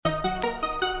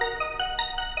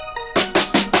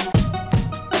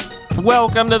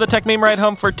Welcome to the Tech Meme Ride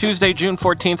Home for Tuesday, June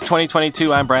 14th,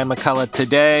 2022. I'm Brian McCullough.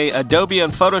 Today, Adobe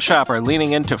and Photoshop are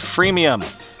leaning into freemium.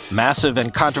 Massive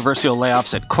and controversial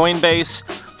layoffs at Coinbase.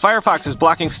 Firefox is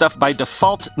blocking stuff by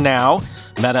default now.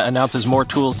 Meta announces more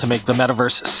tools to make the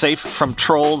metaverse safe from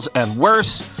trolls and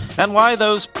worse. And why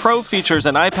those pro features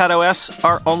in iPadOS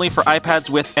are only for iPads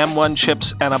with M1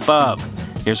 chips and above.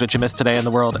 Here's what you missed today in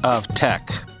the world of tech.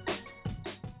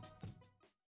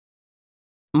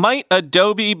 Might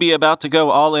Adobe be about to go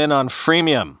all in on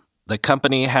freemium? The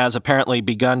company has apparently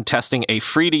begun testing a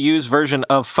free-to-use version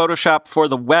of Photoshop for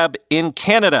the web in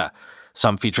Canada.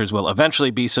 Some features will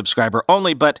eventually be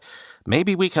subscriber-only, but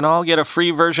maybe we can all get a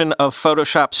free version of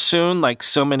Photoshop soon, like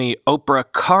so many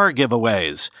Oprah car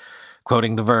giveaways.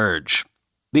 Quoting The Verge.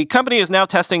 The company is now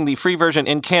testing the free version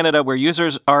in Canada, where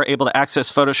users are able to access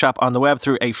Photoshop on the web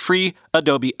through a free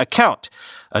Adobe account.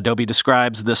 Adobe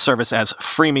describes this service as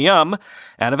freemium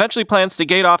and eventually plans to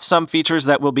gate off some features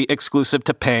that will be exclusive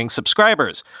to paying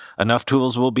subscribers. Enough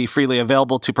tools will be freely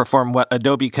available to perform what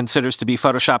Adobe considers to be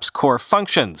Photoshop's core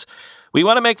functions. We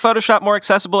want to make Photoshop more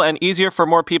accessible and easier for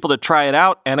more people to try it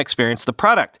out and experience the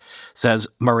product, says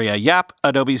Maria Yap,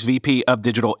 Adobe's VP of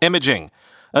Digital Imaging.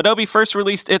 Adobe first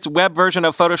released its web version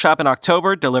of Photoshop in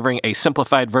October, delivering a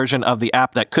simplified version of the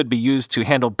app that could be used to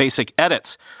handle basic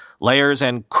edits. Layers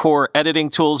and core editing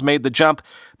tools made the jump,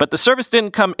 but the service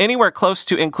didn't come anywhere close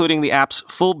to including the app's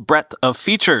full breadth of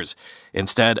features.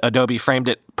 Instead, Adobe framed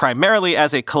it primarily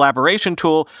as a collaboration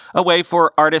tool, a way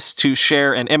for artists to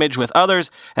share an image with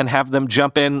others and have them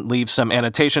jump in, leave some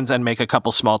annotations, and make a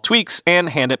couple small tweaks and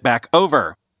hand it back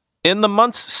over. In the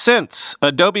months since,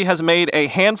 Adobe has made a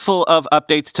handful of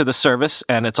updates to the service,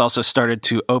 and it's also started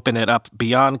to open it up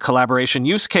beyond collaboration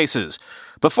use cases.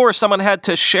 Before, someone had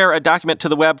to share a document to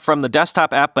the web from the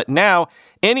desktop app, but now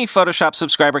any Photoshop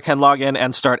subscriber can log in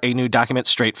and start a new document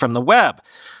straight from the web.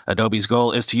 Adobe's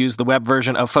goal is to use the web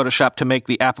version of Photoshop to make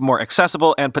the app more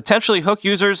accessible and potentially hook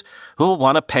users who will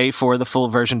want to pay for the full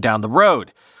version down the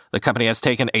road. The company has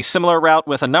taken a similar route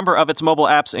with a number of its mobile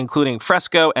apps, including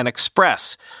Fresco and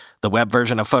Express. The web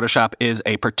version of Photoshop is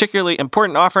a particularly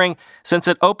important offering since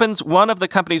it opens one of the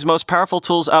company's most powerful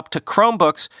tools up to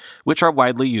Chromebooks, which are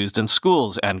widely used in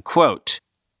schools, end quote.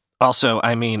 Also,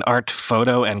 art,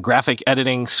 photo, and graphic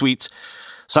editing suites,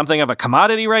 something of a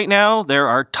commodity right now. There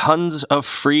are tons of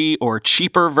free or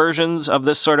cheaper versions of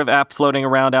this sort of app floating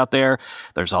around out there.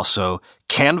 There's also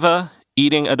Canva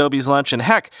eating Adobe's lunch. And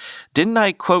heck, didn't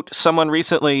I quote someone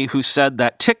recently who said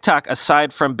that TikTok,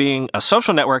 aside from being a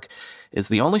social network, is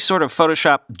the only sort of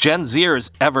Photoshop Gen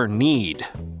Zers ever need.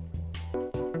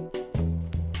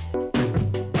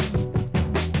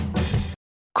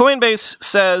 Coinbase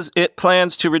says it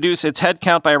plans to reduce its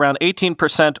headcount by around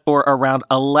 18% or around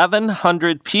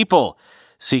 1,100 people,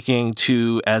 seeking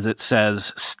to, as it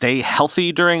says, stay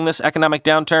healthy during this economic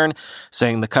downturn,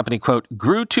 saying the company, quote,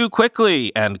 grew too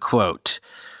quickly, end quote.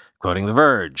 Quoting The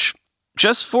Verge.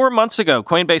 Just 4 months ago,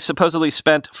 Coinbase supposedly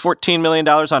spent $14 million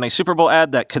on a Super Bowl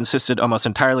ad that consisted almost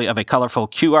entirely of a colorful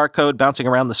QR code bouncing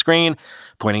around the screen,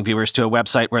 pointing viewers to a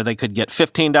website where they could get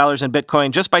 $15 in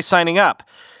Bitcoin just by signing up.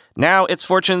 Now, its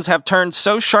fortunes have turned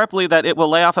so sharply that it will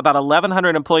lay off about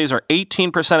 1,100 employees, or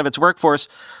 18% of its workforce,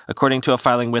 according to a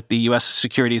filing with the U.S.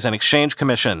 Securities and Exchange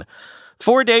Commission.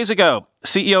 4 days ago,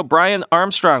 CEO Brian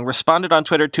Armstrong responded on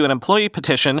Twitter to an employee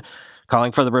petition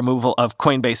calling for the removal of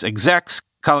Coinbase execs,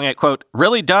 calling it, quote,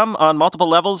 really dumb on multiple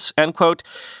levels, end quote,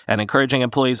 and encouraging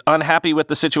employees unhappy with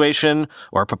the situation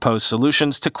or proposed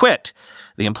solutions to quit.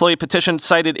 The employee petition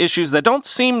cited issues that don't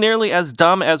seem nearly as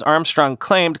dumb as Armstrong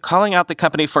claimed, calling out the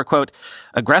company for, quote,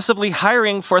 aggressively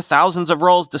hiring for thousands of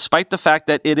roles despite the fact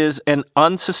that it is an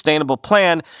unsustainable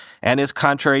plan and is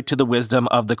contrary to the wisdom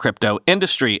of the crypto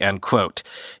industry, end quote.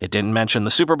 It didn't mention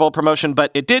the Super Bowl promotion, but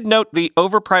it did note the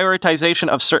over-prioritization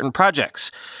of certain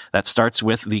projects. That starts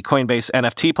with the Coinbase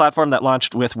NFT platform that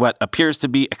launched with what appears to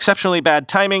be exceptionally bad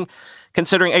timing,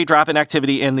 considering a drop in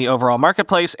activity in the overall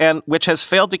marketplace, and which has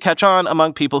failed to catch on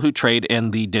among people who trade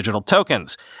in the digital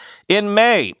tokens. In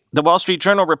May, the Wall Street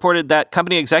Journal reported that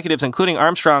company executives, including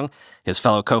Armstrong, his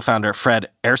fellow co-founder Fred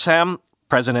Ehrsam,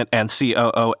 President and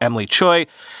COO Emily Choi,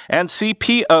 and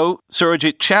CPO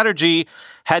Surajit Chatterjee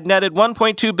had netted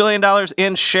 $1.2 billion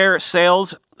in share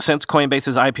sales since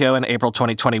Coinbase's IPO in April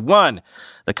 2021.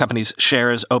 The company's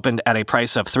shares opened at a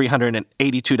price of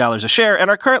 $382 a share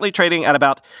and are currently trading at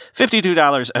about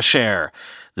 $52 a share.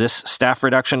 This staff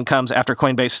reduction comes after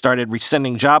Coinbase started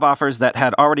rescinding job offers that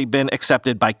had already been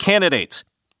accepted by candidates.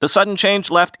 The sudden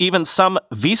change left even some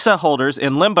visa holders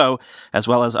in limbo, as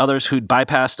well as others who'd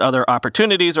bypassed other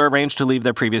opportunities or arranged to leave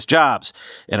their previous jobs.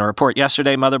 In a report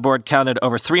yesterday, Motherboard counted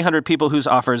over 300 people whose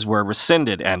offers were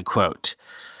rescinded, end quote.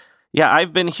 Yeah,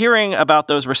 I've been hearing about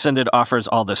those rescinded offers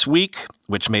all this week,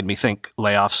 which made me think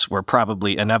layoffs were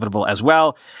probably inevitable as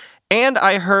well. And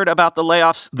I heard about the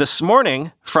layoffs this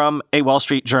morning from a Wall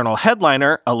Street Journal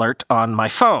headliner alert on my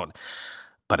phone.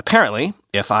 But apparently,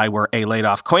 if I were a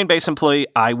laid-off Coinbase employee,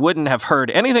 I wouldn't have heard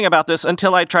anything about this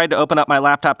until I tried to open up my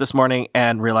laptop this morning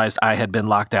and realized I had been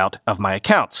locked out of my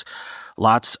accounts.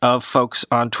 Lots of folks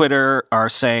on Twitter are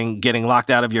saying getting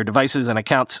locked out of your devices and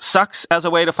accounts sucks as a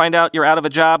way to find out you're out of a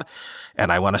job.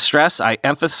 And I want to stress, I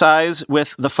empathize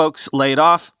with the folks laid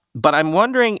off, but I'm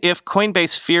wondering if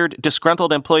Coinbase feared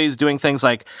disgruntled employees doing things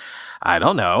like, I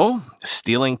don't know,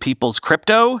 stealing people's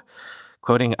crypto?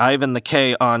 Quoting Ivan the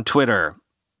K on Twitter,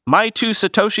 "My 2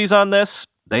 Satoshis on this,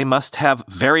 they must have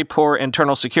very poor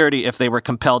internal security if they were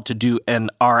compelled to do an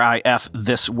RIF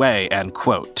this way," end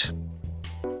quote.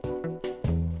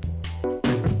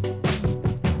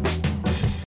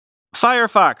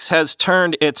 Firefox has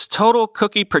turned its total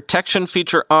cookie protection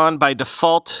feature on by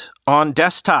default on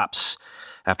desktops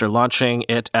after launching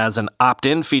it as an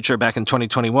opt-in feature back in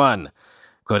 2021.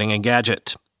 Quoting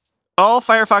Engadget, "All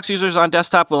Firefox users on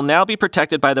desktop will now be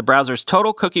protected by the browser's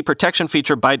total cookie protection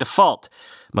feature by default.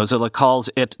 Mozilla calls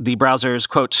it the browser's,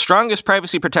 quote, strongest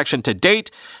privacy protection to date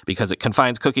because it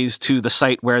confines cookies to the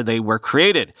site where they were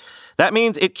created. That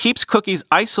means it keeps cookies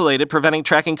isolated, preventing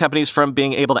tracking companies from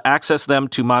being able to access them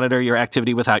to monitor your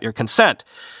activity without your consent.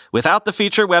 Without the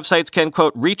feature, websites can,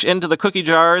 quote, reach into the cookie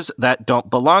jars that don't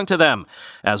belong to them,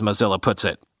 as Mozilla puts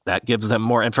it. That gives them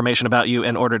more information about you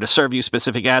in order to serve you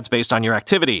specific ads based on your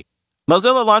activity.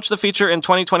 Mozilla launched the feature in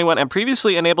 2021 and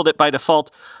previously enabled it by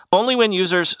default only when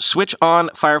users switch on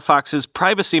Firefox's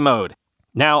privacy mode.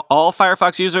 Now, all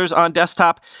Firefox users on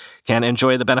desktop can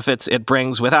enjoy the benefits it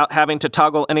brings without having to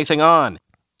toggle anything on.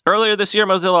 Earlier this year,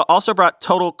 Mozilla also brought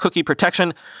total cookie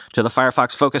protection to the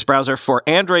Firefox Focus browser for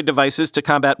Android devices to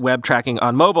combat web tracking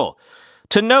on mobile.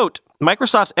 To note,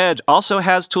 Microsoft's Edge also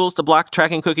has tools to block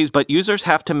tracking cookies, but users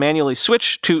have to manually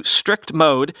switch to strict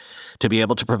mode to be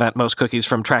able to prevent most cookies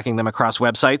from tracking them across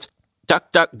websites.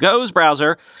 DuckDuckGo's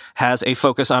browser has a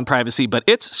focus on privacy, but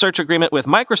its search agreement with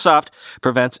Microsoft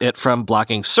prevents it from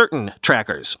blocking certain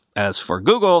trackers. As for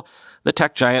Google, the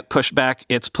tech giant pushed back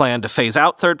its plan to phase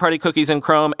out third-party cookies in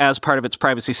Chrome as part of its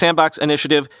Privacy Sandbox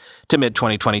initiative to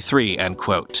mid-2023, end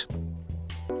quote.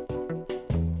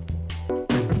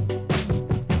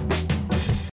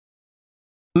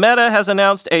 Meta has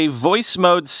announced a voice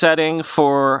mode setting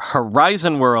for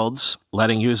Horizon Worlds,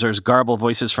 letting users garble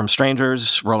voices from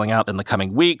strangers, rolling out in the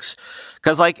coming weeks.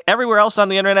 Because like everywhere else on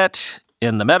the internet,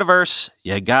 in the metaverse,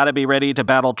 you gotta be ready to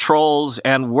battle trolls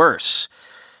and worse.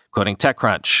 Quoting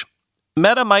TechCrunch,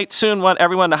 Meta might soon want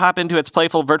everyone to hop into its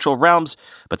playful virtual realms,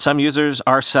 but some users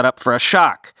are set up for a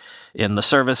shock. In the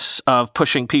service of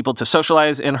pushing people to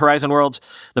socialize in Horizon Worlds,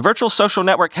 the virtual social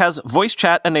network has voice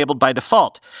chat enabled by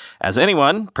default. As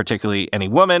anyone, particularly any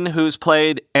woman who's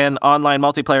played an online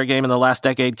multiplayer game in the last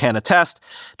decade can attest,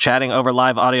 chatting over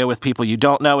live audio with people you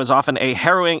don't know is often a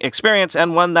harrowing experience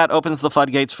and one that opens the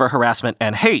floodgates for harassment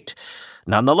and hate.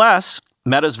 Nonetheless,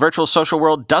 Meta's virtual social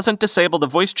world doesn't disable the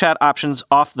voice chat options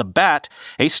off the bat,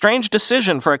 a strange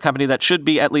decision for a company that should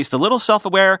be at least a little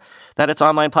self-aware that its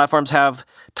online platforms have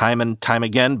time and time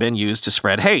again been used to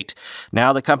spread hate.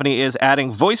 Now the company is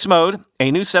adding voice mode,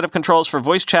 a new set of controls for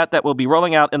voice chat that will be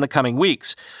rolling out in the coming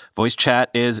weeks. Voice chat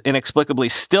is inexplicably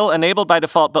still enabled by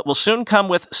default, but will soon come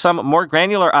with some more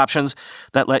granular options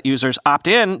that let users opt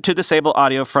in to disable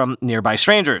audio from nearby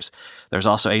strangers. There's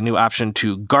also a new option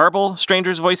to garble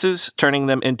strangers' voices, turning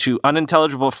them into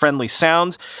unintelligible friendly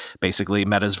sounds, basically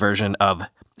Meta's version of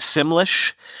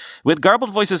Simlish. With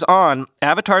garbled voices on,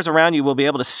 avatars around you will be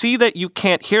able to see that you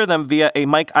can't hear them via a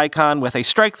mic icon with a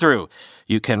strike-through.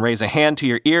 You can raise a hand to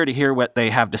your ear to hear what they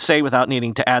have to say without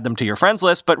needing to add them to your friends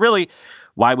list, but really,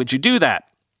 why would you do that?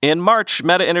 In March,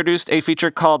 Meta introduced a feature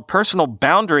called Personal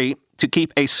Boundary to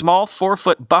keep a small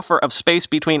 4-foot buffer of space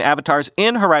between avatars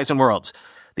in Horizon Worlds.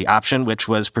 The option, which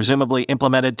was presumably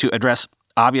implemented to address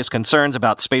obvious concerns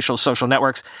about spatial social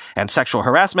networks and sexual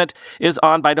harassment, is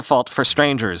on by default for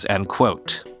strangers, end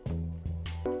quote.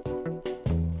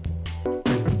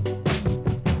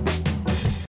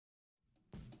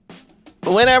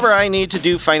 Whenever I need to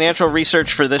do financial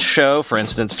research for this show, for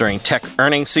instance during tech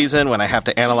earnings season when I have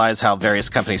to analyze how various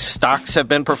companies' stocks have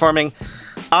been performing,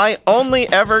 I only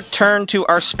ever turn to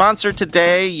our sponsor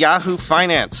today, Yahoo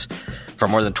Finance. For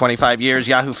more than 25 years,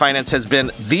 Yahoo Finance has been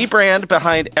the brand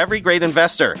behind every great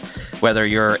investor. Whether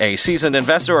you're a seasoned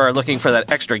investor or are looking for that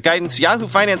extra guidance, Yahoo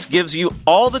Finance gives you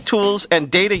all the tools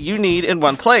and data you need in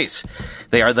one place.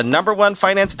 They are the #1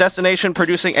 finance destination,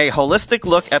 producing a holistic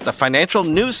look at the financial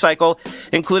news cycle,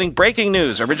 including breaking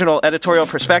news, original editorial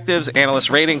perspectives, analyst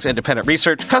ratings, independent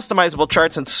research, customizable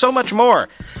charts, and so much more.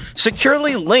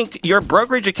 Securely link your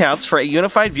brokerage accounts for a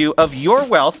unified view of your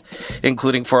wealth,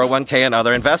 including 401k and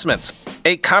other investments.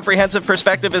 A comprehensive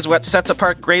perspective is what sets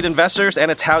apart great investors, and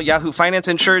it's how Yahoo Finance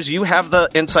ensures you have the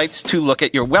insights to look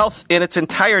at your wealth in its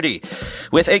entirety.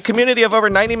 With a community of over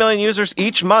 90 million users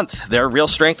each month, their real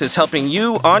strength is helping you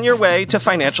on your way to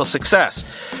financial success.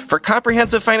 For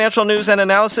comprehensive financial news and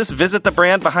analysis, visit the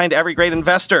brand behind every great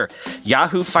investor,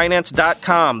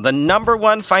 yahoofinance.com, the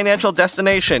 #1 financial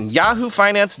destination,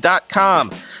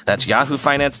 yahoofinance.com. That's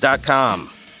yahoofinance.com.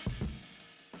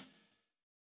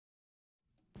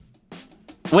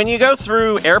 When you go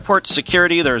through airport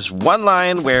security, there's one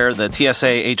line where the TSA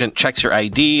agent checks your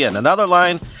ID and another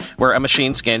line where a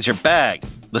machine scans your bag.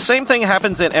 The same thing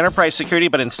happens in enterprise security,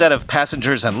 but instead of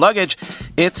passengers and luggage,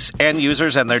 it's end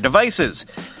users and their devices.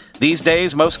 These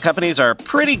days, most companies are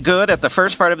pretty good at the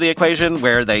first part of the equation,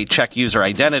 where they check user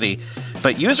identity.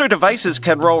 But user devices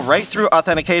can roll right through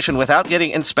authentication without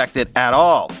getting inspected at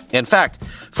all. In fact,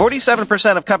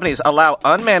 47% of companies allow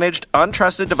unmanaged,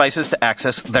 untrusted devices to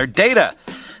access their data.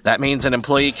 That means an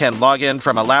employee can log in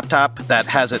from a laptop that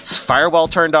has its firewall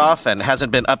turned off and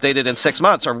hasn't been updated in 6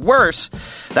 months. Or worse,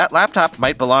 that laptop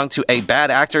might belong to a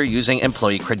bad actor using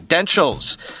employee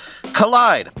credentials.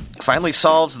 Kolide finally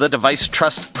solves the device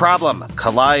trust problem.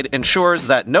 Kolide ensures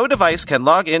that no device can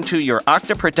log into your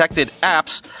Okta-protected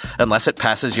apps unless it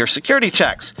passes your security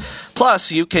checks.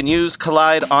 Plus, you can use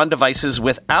Kolide on devices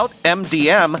without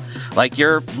MDM, like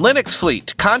your Linux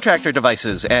fleet, contractor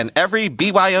devices, and every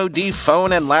BYOD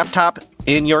phone and laptop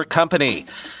in your company.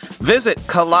 Visit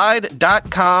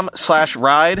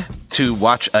kolide.com/ride to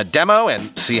watch a demo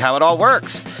and see how it all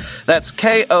works. That's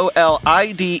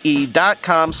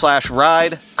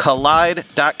KOLIDE.com/ride,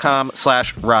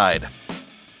 kolide.com/ride.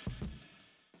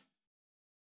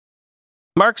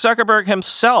 Mark Zuckerberg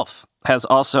himself has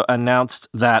also announced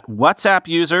that WhatsApp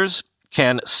users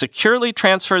can securely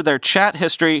transfer their chat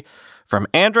history from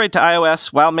Android to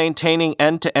iOS while maintaining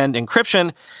end-to-end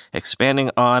encryption,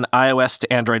 expanding on iOS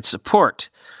to Android support.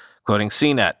 Quoting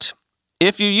CNET,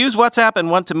 "If you use WhatsApp and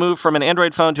want to move from an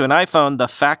Android phone to an iPhone, the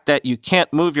fact that you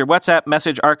can't move your WhatsApp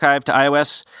message archive to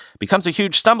iOS becomes a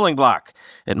huge stumbling block.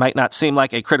 It might not seem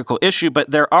like a critical issue,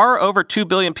 but there are over 2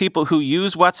 billion people who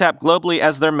use WhatsApp globally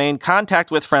as their main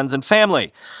contact with friends and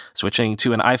family. Switching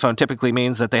to an iPhone typically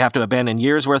means that they have to abandon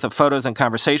years' worth of photos and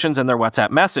conversations in their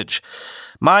WhatsApp message.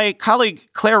 My colleague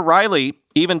Claire Riley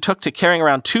even took to carrying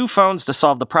around 2 phones to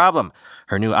solve the problem,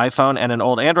 her new iPhone and an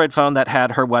old Android phone that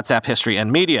had her WhatsApp history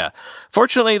and media.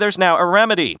 Fortunately, there's now a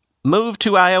remedy. Move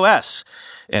to iOS,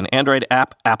 an Android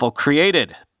app Apple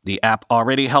created. The app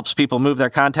already helps people move their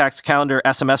contacts, calendar,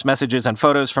 SMS messages, and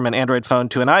photos from an Android phone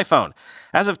to an iPhone.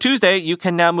 As of Tuesday, you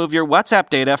can now move your WhatsApp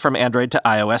data from Android to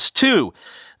iOS too.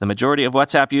 The majority of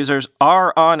WhatsApp users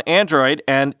are on Android,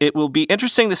 and it will be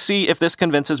interesting to see if this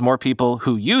convinces more people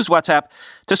who use WhatsApp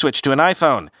to switch to an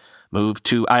iPhone. Move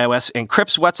to iOS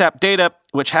encrypts WhatsApp data,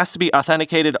 which has to be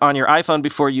authenticated on your iPhone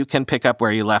before you can pick up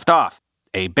where you left off.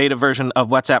 A beta version of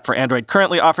WhatsApp for Android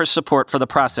currently offers support for the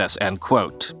process," end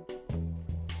quote.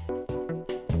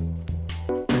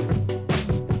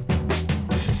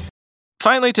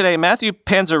 Finally today, Matthew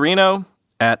Panzarino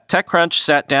at TechCrunch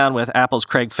sat down with Apple's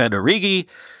Craig Federighi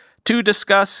to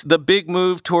discuss the big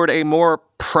move toward a more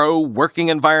pro-working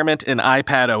environment in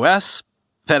iPadOS.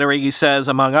 Federighi says,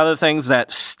 among other things,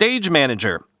 that Stage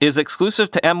Manager is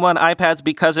exclusive to M1 iPads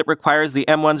because it requires the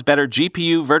M1's better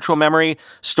GPU, virtual memory,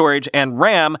 storage, and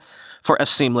RAM for a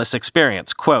seamless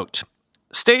experience. Quote,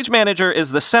 "Stage Manager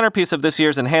is the centerpiece of this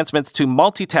year's enhancements to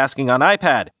multitasking on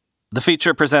iPad. The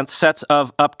feature presents sets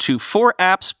of up to 4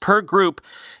 apps per group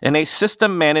in a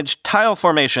system-managed tile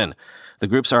formation. The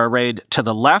groups are arrayed to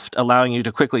the left, allowing you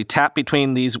to quickly tap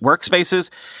between these workspaces.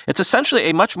 It's essentially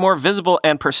a much more visible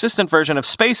and persistent version of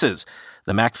Spaces,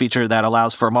 the Mac feature that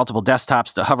allows for multiple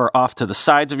desktops to hover off to the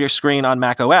sides of your screen on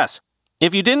macOS.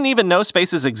 If you didn't even know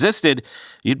Spaces existed,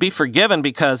 you'd be forgiven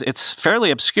because it's fairly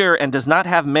obscure and does not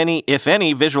have many, if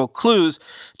any, visual clues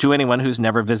to anyone who's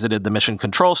never visited the mission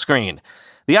control screen.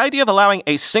 The idea of allowing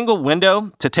a single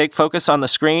window to take focus on the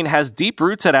screen has deep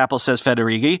roots at Apple, says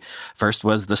Federighi. First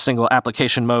was the single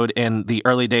application mode in the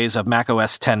early days of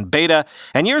macOS 10 beta,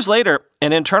 and years later,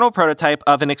 an internal prototype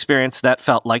of an experience that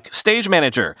felt like Stage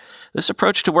Manager. This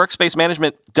approach to workspace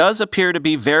management does appear to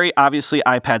be very obviously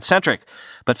iPad-centric,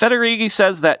 but Federighi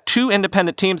says that 2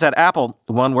 independent teams at Apple,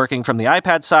 one working from the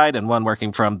iPad side and one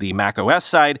working from the macOS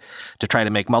side, to try to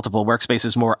make multiple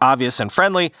workspaces more obvious and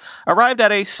friendly, arrived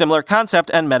at a similar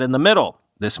concept and met in the middle.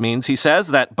 This means, he says,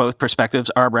 that both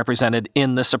perspectives are represented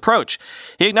in this approach.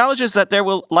 He acknowledges that there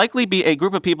will likely be a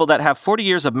group of people that have 40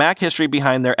 years of Mac history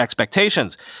behind their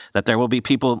expectations, that there will be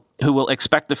people who will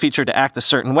expect the feature to act a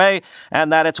certain way,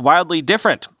 and that it's wildly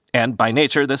different. And by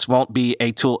nature, this won't be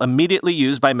a tool immediately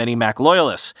used by many Mac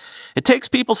loyalists. It takes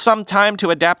people some time to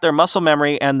adapt their muscle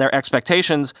memory and their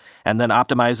expectations, and then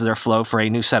optimize their flow for a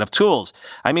new set of tools.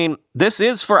 I mean, this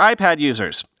is for iPad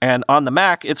users, and on the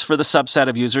Mac, it's for the subset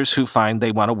of users who find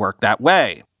they want to work that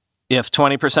way. If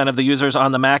 20% of the users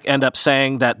on the Mac end up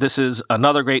saying that this is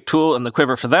another great tool in the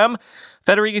quiver for them,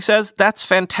 Federighi says that's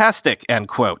fantastic, end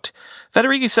quote.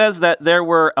 Federighi says that there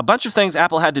were a bunch of things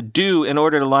Apple had to do in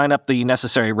order to line up the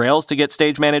necessary rails to get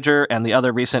Stage Manager and the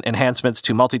other recent enhancements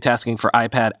to multitasking for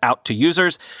iPad out to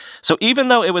users. So even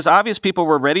though it was obvious people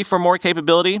were ready for more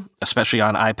capability, especially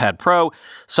on iPad Pro,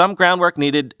 some groundwork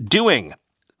needed doing.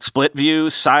 Split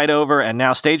View, Side Over, and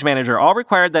now Stage Manager all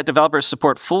required that developers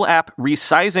support full app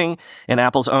resizing in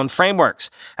Apple's own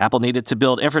frameworks. Apple needed to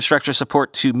build infrastructure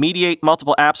support to mediate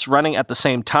multiple apps running at the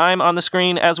same time on the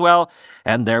screen as well,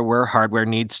 and there were hardware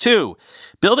needs too.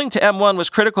 Building to M1 was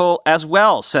critical as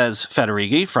well, says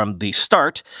Federighi, from the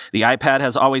start. The iPad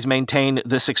has always maintained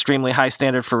this extremely high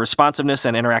standard for responsiveness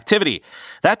and interactivity.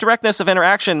 That directness of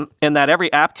interaction in that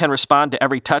every app can respond to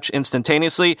every touch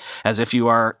instantaneously, as if you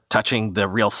are touching the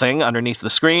real thing underneath the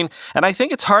screen. And I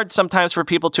think it's hard sometimes for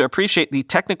people to appreciate the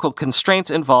technical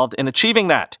constraints involved in achieving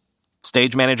that.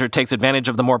 Stage Manager takes advantage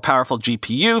of the more powerful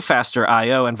GPU, faster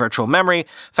I/O and virtual memory,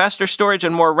 faster storage,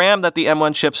 and more RAM that the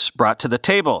M1 chips brought to the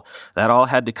table. That all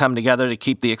had to come together to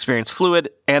keep the experience fluid,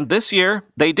 and this year,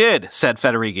 they did, said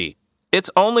Federighi. It's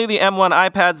only the M1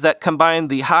 iPads that combine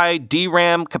the high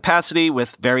DRAM capacity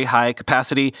with very high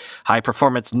capacity, high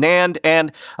performance NAND,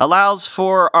 and allows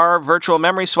for our virtual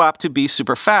memory swap to be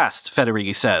super fast,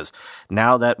 Federighi says.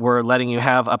 Now that we're letting you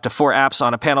have up to 4 apps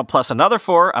on a panel plus another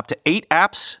 4, up to 8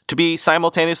 apps to be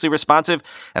simultaneously responsive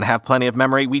and have plenty of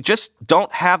memory, we just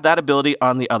don't have that ability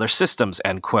on the other systems,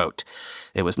 end quote.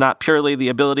 It was not purely the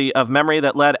ability of memory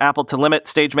that led Apple to limit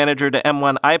Stage Manager to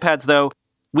M1 iPads, though.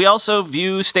 We also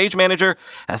view Stage Manager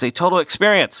as a total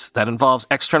experience that involves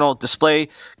external display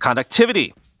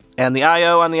conductivity. And the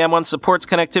I/O on the M1 supports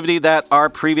connectivity that our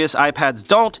previous iPads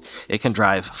don't. It can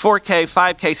drive 4K,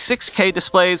 5K, 6K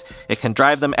displays. It can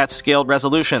drive them at scaled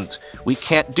resolutions. We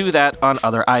can't do that on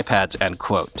other iPads, end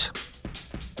quote.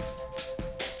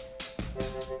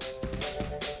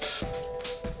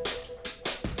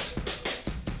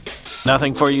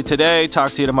 Nothing for you today.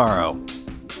 Talk to you tomorrow.